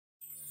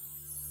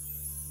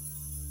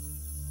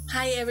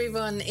Hi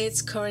everyone,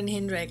 it's Corinne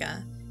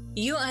Hinderegger.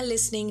 You are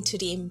listening to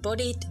the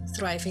Embodied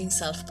Thriving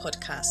Self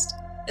podcast,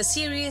 a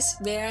series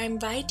where I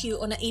invite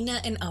you on an inner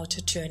and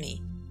outer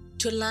journey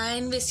to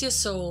align with your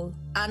soul,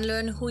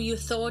 unlearn who you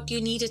thought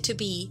you needed to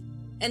be,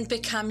 and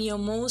become your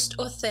most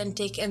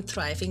authentic and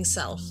thriving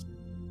self.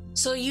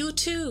 So you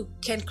too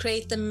can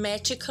create the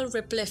magical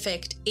ripple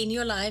effect in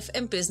your life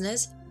and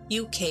business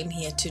you came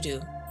here to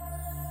do.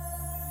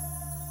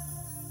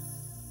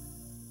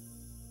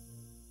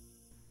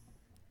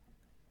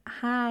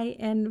 Hi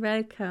and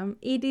welcome.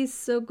 It is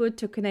so good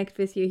to connect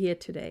with you here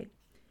today.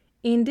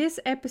 In this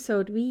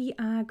episode, we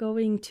are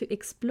going to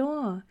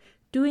explore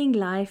doing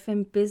life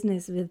and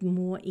business with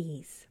more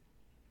ease.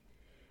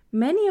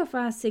 Many of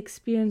us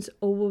experience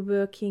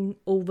overworking,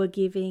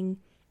 overgiving,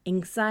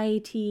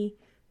 anxiety,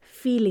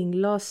 feeling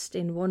lost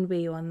in one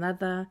way or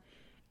another,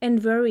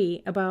 and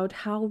worry about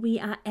how we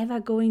are ever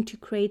going to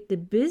create the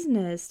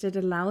business that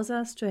allows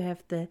us to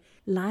have the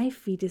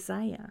life we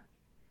desire.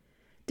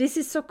 This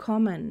is so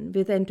common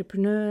with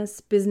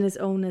entrepreneurs, business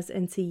owners,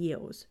 and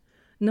CEOs,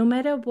 no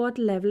matter what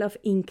level of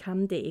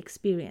income they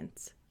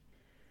experience.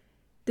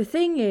 The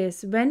thing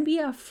is, when we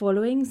are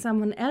following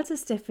someone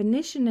else's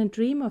definition and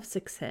dream of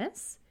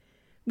success,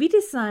 we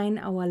design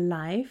our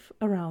life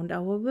around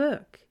our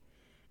work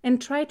and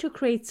try to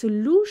create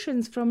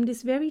solutions from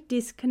this very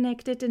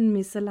disconnected and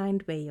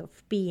misaligned way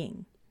of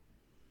being.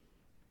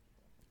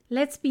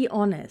 Let's be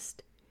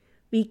honest.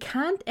 We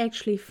can't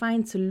actually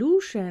find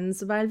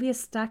solutions while we are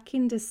stuck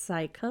in this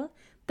cycle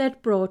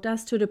that brought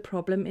us to the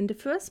problem in the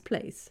first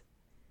place.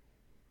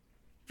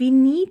 We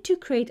need to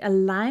create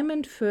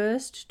alignment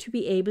first to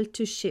be able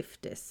to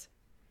shift this.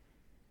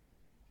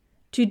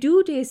 To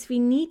do this, we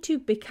need to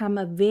become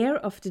aware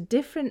of the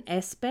different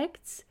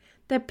aspects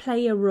that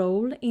play a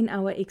role in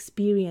our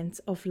experience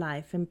of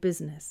life and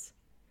business.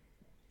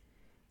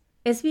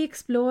 As we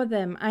explore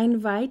them, I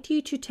invite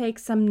you to take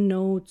some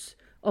notes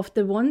of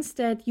the ones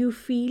that you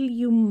feel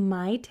you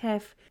might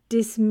have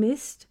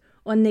dismissed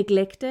or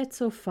neglected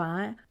so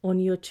far on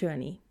your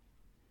journey.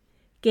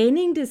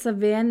 Gaining this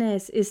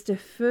awareness is the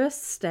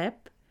first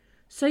step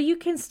so you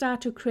can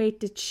start to create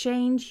the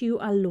change you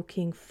are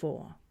looking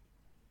for.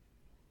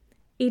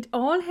 It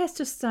all has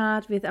to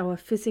start with our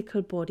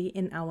physical body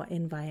and our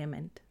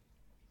environment.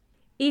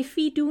 If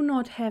we do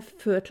not have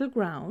fertile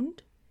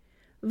ground,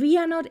 we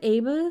are not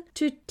able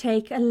to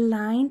take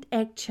aligned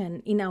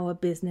action in our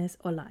business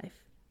or life.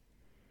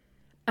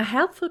 A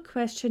helpful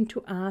question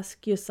to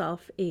ask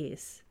yourself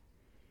is,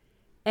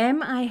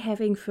 am I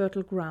having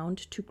fertile ground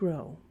to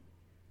grow?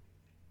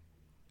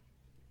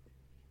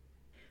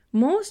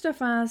 Most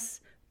of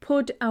us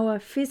put our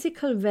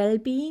physical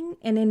well-being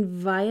and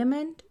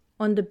environment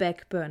on the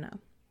back burner,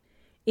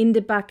 in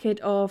the bucket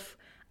of,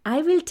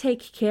 I will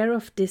take care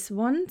of this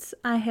once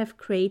I have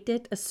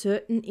created a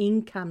certain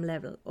income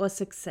level or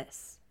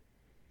success.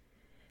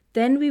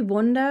 Then we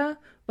wonder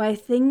why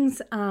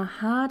things are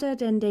harder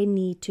than they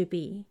need to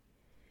be,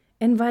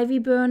 and why we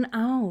burn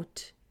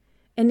out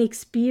and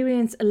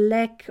experience a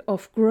lack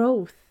of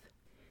growth.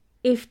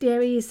 If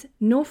there is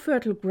no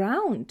fertile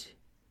ground,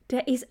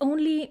 there is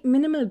only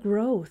minimal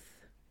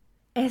growth.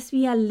 As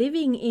we are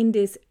living in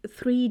this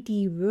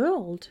 3D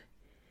world,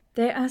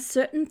 there are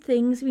certain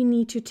things we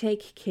need to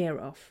take care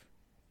of.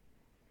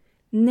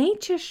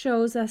 Nature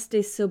shows us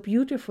this so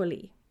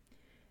beautifully.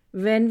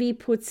 When we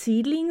put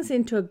seedlings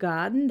into a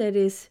garden that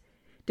is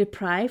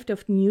deprived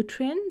of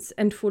nutrients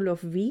and full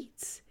of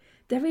weeds,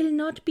 there will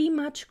not be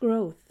much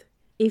growth,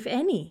 if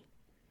any.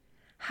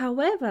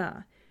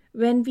 However,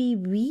 when we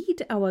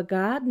weed our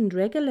garden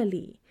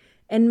regularly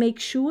and make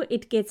sure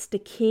it gets the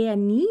care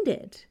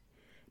needed,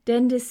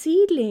 then the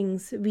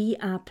seedlings we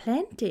are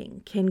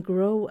planting can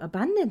grow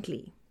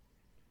abundantly.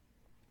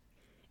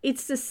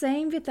 It's the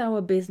same with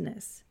our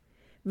business.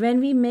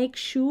 When we make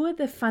sure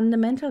the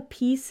fundamental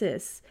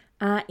pieces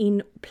are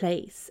in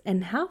place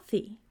and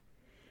healthy,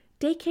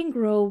 they can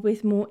grow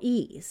with more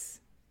ease.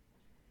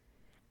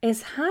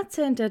 As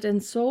heart-centered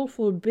and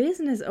soulful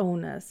business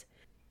owners,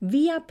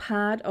 we are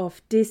part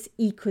of this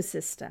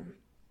ecosystem.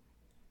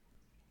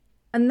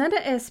 Another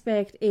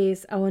aspect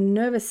is our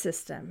nervous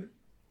system,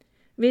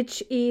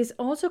 which is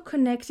also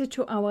connected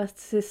to our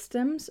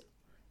systems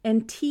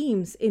and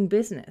teams in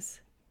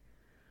business.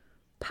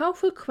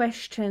 Powerful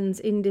questions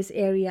in this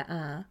area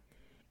are,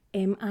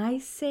 am I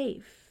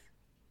safe?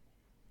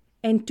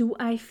 And do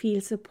I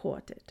feel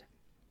supported?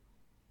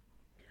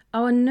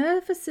 Our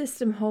nervous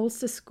system holds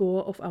the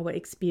score of our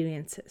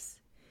experiences.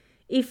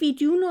 If we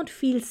do not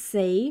feel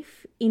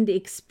safe in the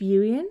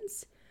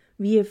experience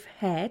we have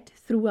had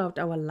throughout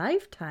our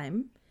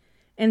lifetime,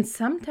 and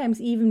sometimes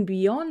even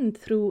beyond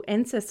through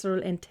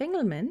ancestral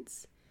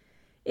entanglements,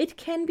 it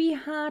can be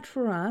hard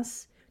for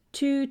us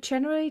to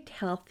generate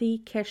healthy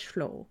cash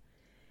flow,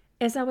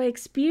 as our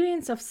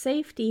experience of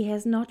safety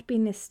has not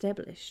been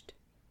established.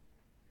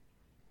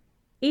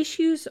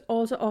 Issues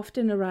also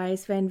often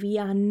arise when we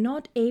are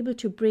not able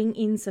to bring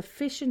in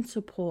sufficient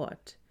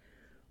support,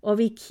 or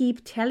we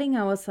keep telling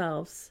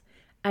ourselves,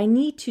 I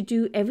need to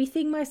do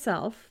everything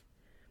myself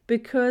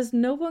because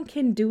no one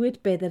can do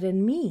it better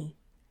than me.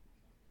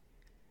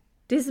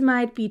 This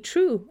might be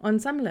true on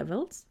some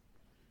levels,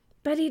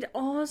 but it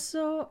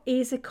also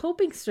is a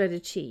coping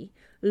strategy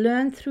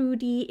learned through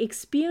the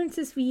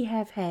experiences we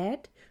have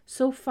had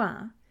so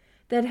far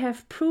that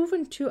have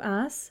proven to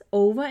us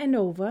over and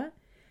over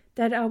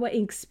that our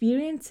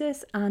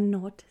experiences are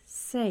not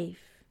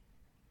safe.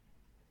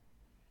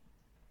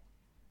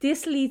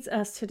 This leads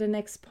us to the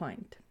next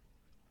point: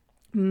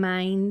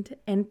 mind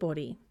and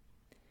body.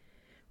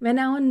 When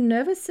our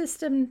nervous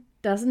system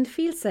doesn't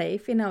feel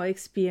safe in our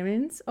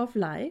experience of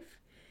life,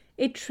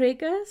 it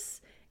triggers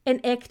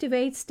and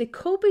activates the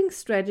coping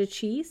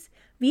strategies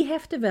we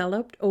have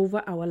developed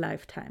over our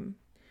lifetime.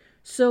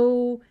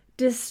 So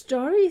the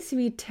stories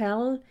we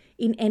tell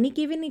in any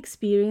given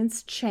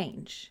experience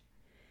change,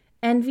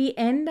 and we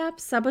end up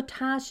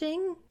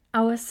sabotaging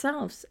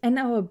ourselves and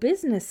our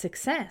business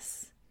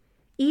success.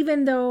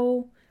 Even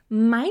though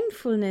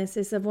mindfulness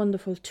is a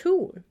wonderful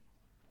tool,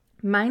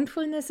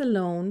 mindfulness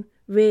alone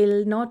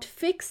will not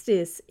fix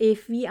this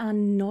if we are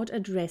not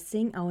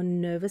addressing our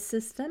nervous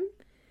system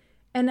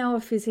and our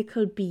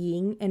physical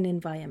being and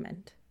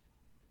environment.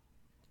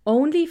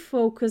 Only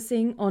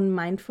focusing on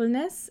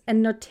mindfulness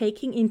and not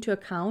taking into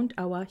account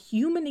our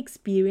human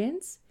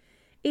experience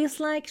is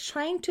like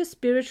trying to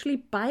spiritually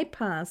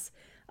bypass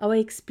our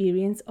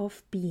experience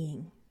of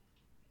being.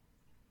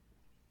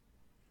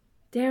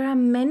 There are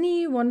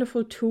many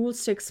wonderful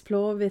tools to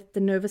explore with the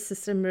nervous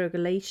system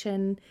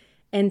regulation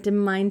and the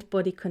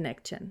mind-body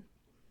connection.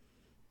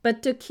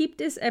 But to keep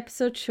this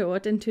episode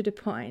short and to the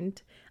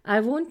point, I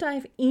won't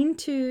dive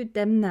into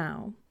them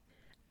now.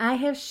 I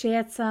have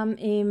shared some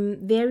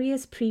in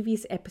various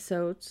previous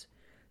episodes,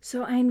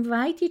 so I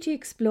invite you to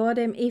explore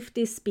them if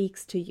this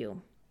speaks to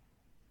you.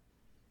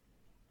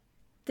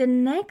 The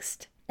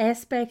next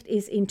aspect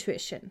is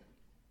intuition.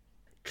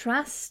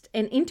 Trust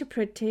and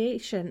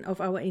interpretation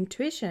of our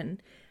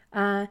intuition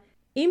are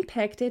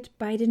impacted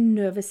by the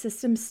nervous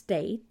system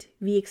state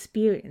we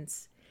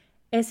experience,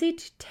 as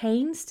it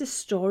taints the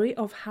story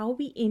of how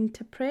we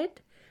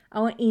interpret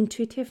our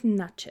intuitive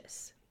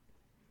nudges.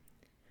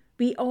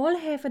 We all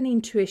have an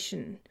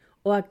intuition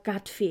or a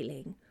gut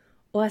feeling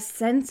or a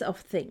sense of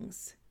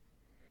things.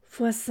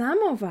 For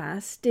some of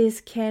us, this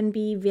can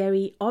be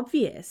very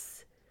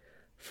obvious.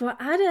 For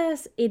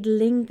others, it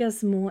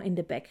lingers more in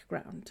the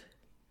background.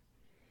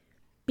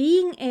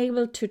 Being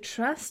able to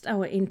trust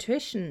our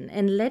intuition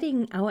and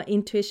letting our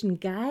intuition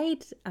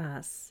guide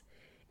us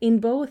in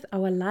both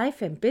our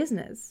life and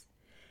business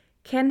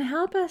can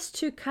help us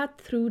to cut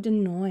through the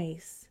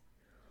noise,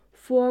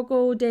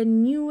 forego the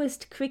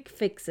newest quick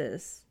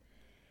fixes,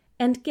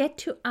 and get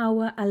to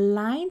our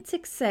aligned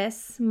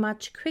success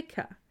much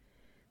quicker,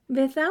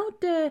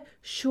 without the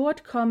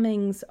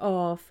shortcomings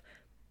of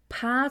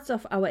parts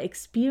of our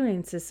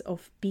experiences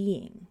of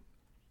being.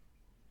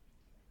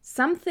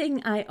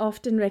 Something I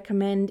often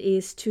recommend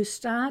is to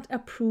start a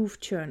proof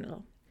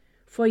journal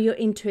for your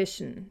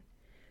intuition,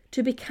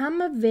 to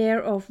become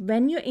aware of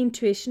when your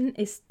intuition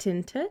is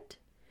tinted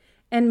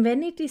and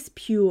when it is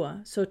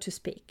pure, so to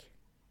speak.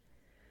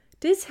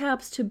 This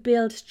helps to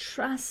build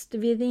trust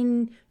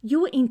within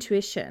your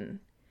intuition.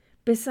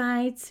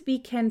 Besides, we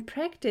can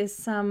practice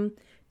some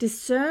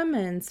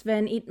discernments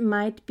when it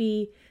might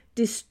be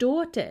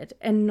distorted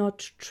and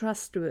not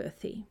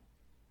trustworthy.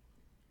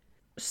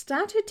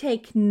 Start to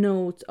take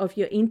notes of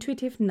your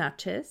intuitive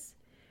nudges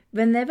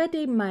whenever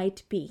they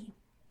might be.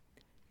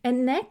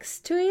 And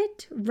next to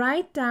it,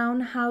 write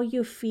down how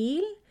you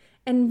feel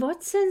and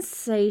what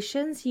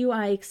sensations you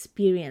are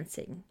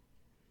experiencing.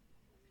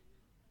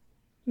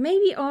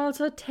 Maybe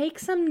also take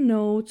some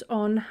notes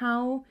on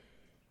how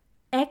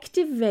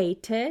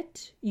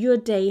activated your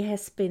day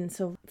has been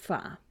so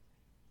far.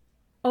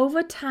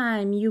 Over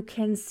time, you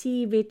can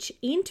see which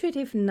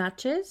intuitive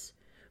nudges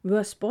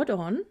were spot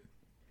on,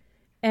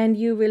 and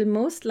you will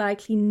most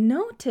likely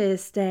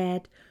notice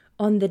that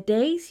on the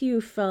days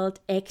you felt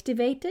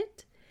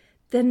activated,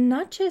 the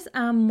nudges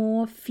are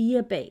more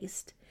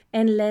fear-based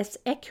and less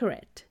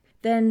accurate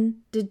than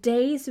the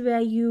days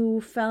where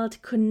you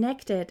felt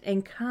connected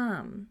and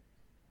calm.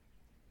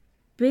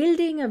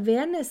 Building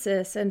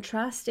awarenesses and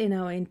trust in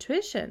our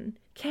intuition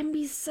can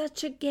be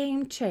such a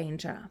game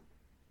changer.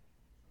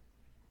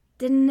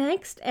 The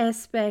next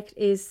aspect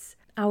is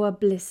our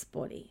bliss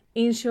body.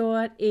 In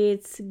short,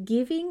 it's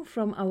giving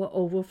from our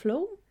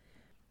overflow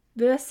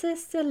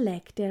versus the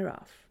lack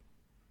thereof.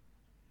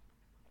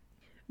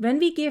 When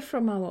we give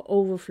from our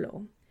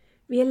overflow,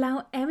 we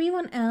allow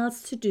everyone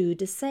else to do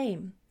the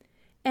same,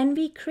 and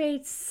we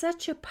create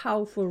such a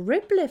powerful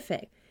ripple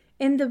effect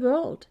in the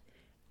world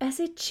as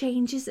it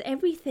changes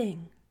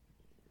everything.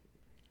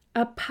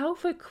 A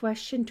powerful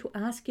question to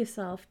ask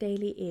yourself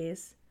daily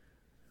is,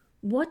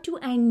 what do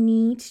I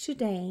need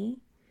today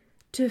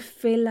to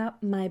fill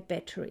up my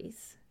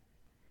batteries?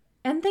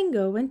 And then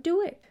go and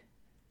do it.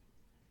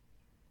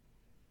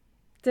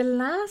 The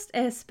last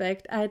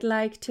aspect I'd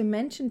like to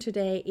mention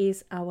today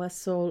is our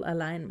soul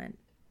alignment.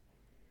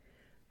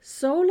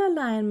 Soul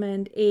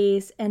alignment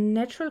is a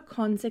natural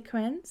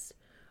consequence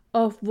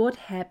of what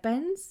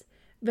happens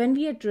when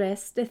we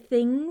address the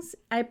things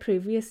I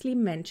previously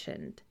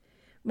mentioned,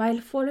 while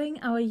following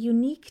our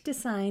unique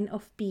design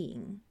of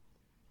being.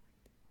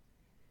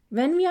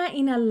 When we are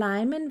in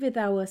alignment with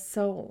our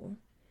soul,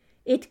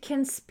 it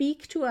can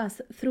speak to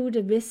us through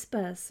the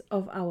whispers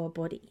of our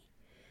body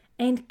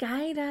and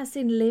guide us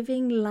in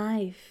living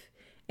life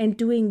and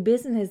doing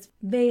business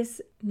with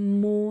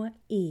more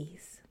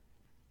ease.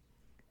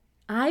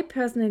 I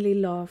personally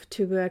love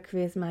to work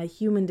with my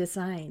human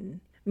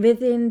design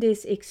within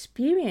this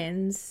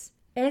experience,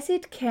 as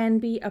it can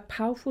be a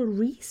powerful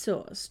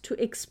resource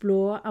to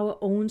explore our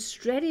own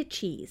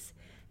strategies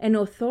and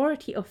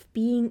authority of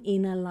being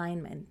in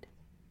alignment.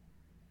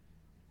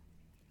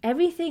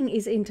 Everything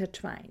is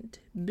intertwined,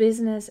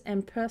 business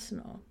and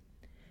personal.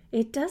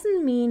 It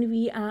doesn't mean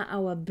we are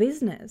our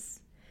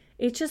business.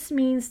 It just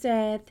means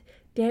that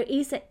there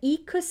is an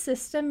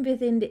ecosystem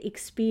within the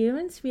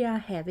experience we are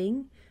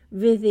having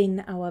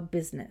within our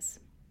business.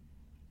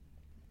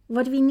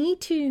 What we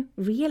need to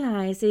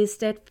realize is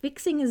that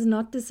fixing is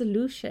not the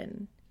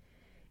solution.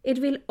 It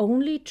will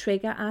only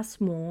trigger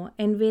us more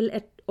and will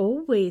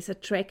always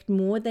attract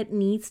more that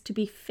needs to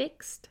be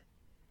fixed.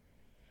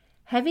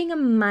 Having a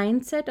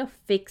mindset of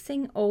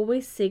fixing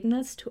always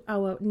signals to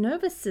our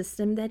nervous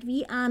system that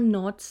we are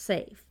not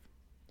safe.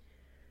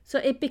 So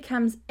it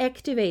becomes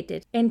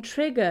activated and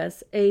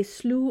triggers a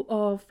slew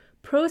of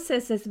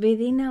processes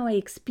within our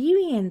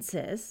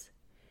experiences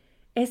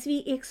as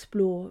we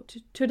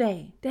explored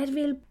today that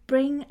will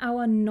bring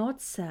our not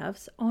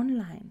selves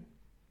online.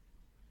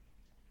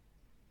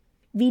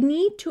 We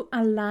need to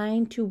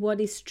align to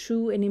what is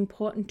true and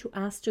important to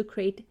us to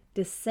create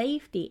the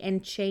safety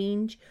and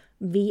change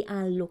we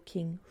are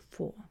looking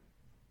for.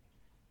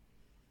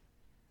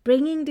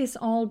 Bringing this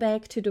all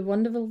back to the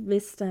wonderful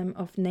wisdom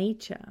of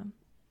nature,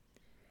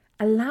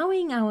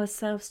 allowing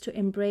ourselves to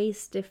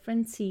embrace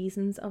different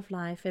seasons of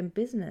life and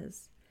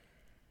business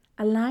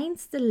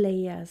aligns the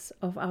layers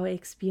of our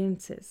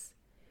experiences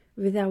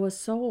with our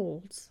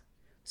souls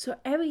so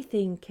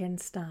everything can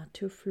start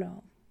to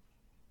flow.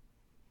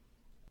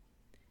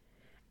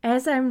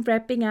 As I'm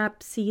wrapping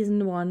up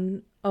season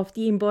 1 of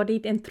the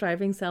Embodied and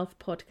Thriving Self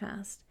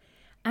podcast,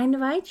 I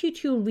invite you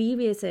to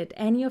revisit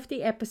any of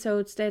the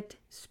episodes that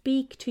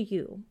speak to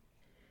you,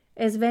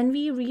 as when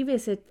we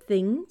revisit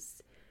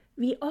things,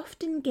 we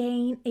often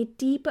gain a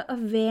deeper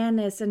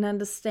awareness and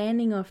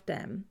understanding of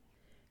them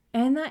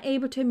and are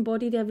able to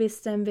embody their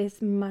wisdom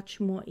with much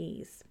more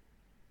ease.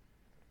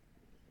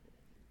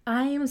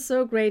 I am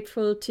so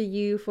grateful to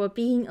you for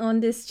being on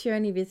this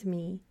journey with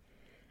me.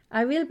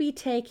 I will be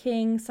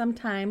taking some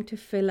time to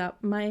fill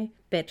up my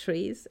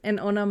batteries and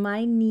honor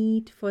my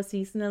need for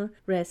seasonal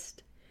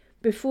rest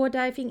before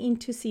diving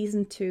into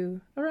season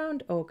 2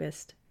 around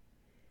August.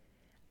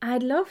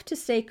 I'd love to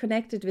stay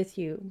connected with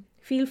you.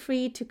 Feel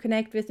free to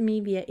connect with me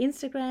via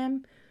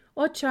Instagram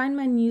or join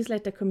my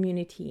newsletter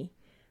community,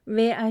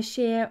 where I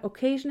share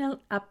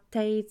occasional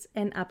updates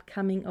and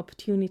upcoming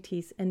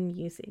opportunities and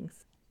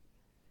musings.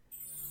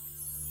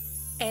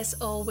 As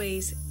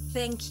always,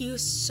 thank you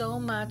so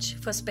much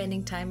for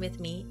spending time with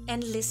me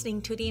and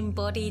listening to the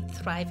Embodied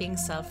Thriving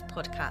Self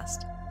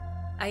podcast.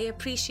 I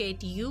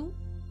appreciate you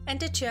and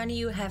the journey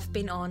you have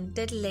been on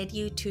that led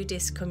you to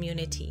this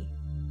community.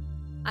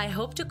 I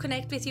hope to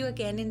connect with you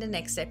again in the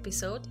next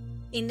episode.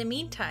 In the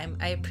meantime,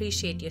 I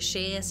appreciate your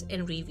shares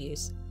and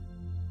reviews.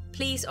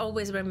 Please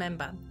always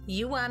remember,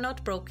 you are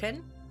not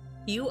broken.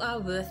 You are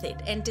worth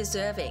it and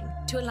deserving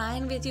to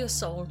align with your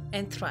soul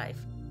and thrive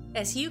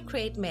as you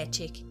create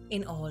magic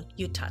in all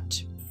you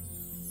touch.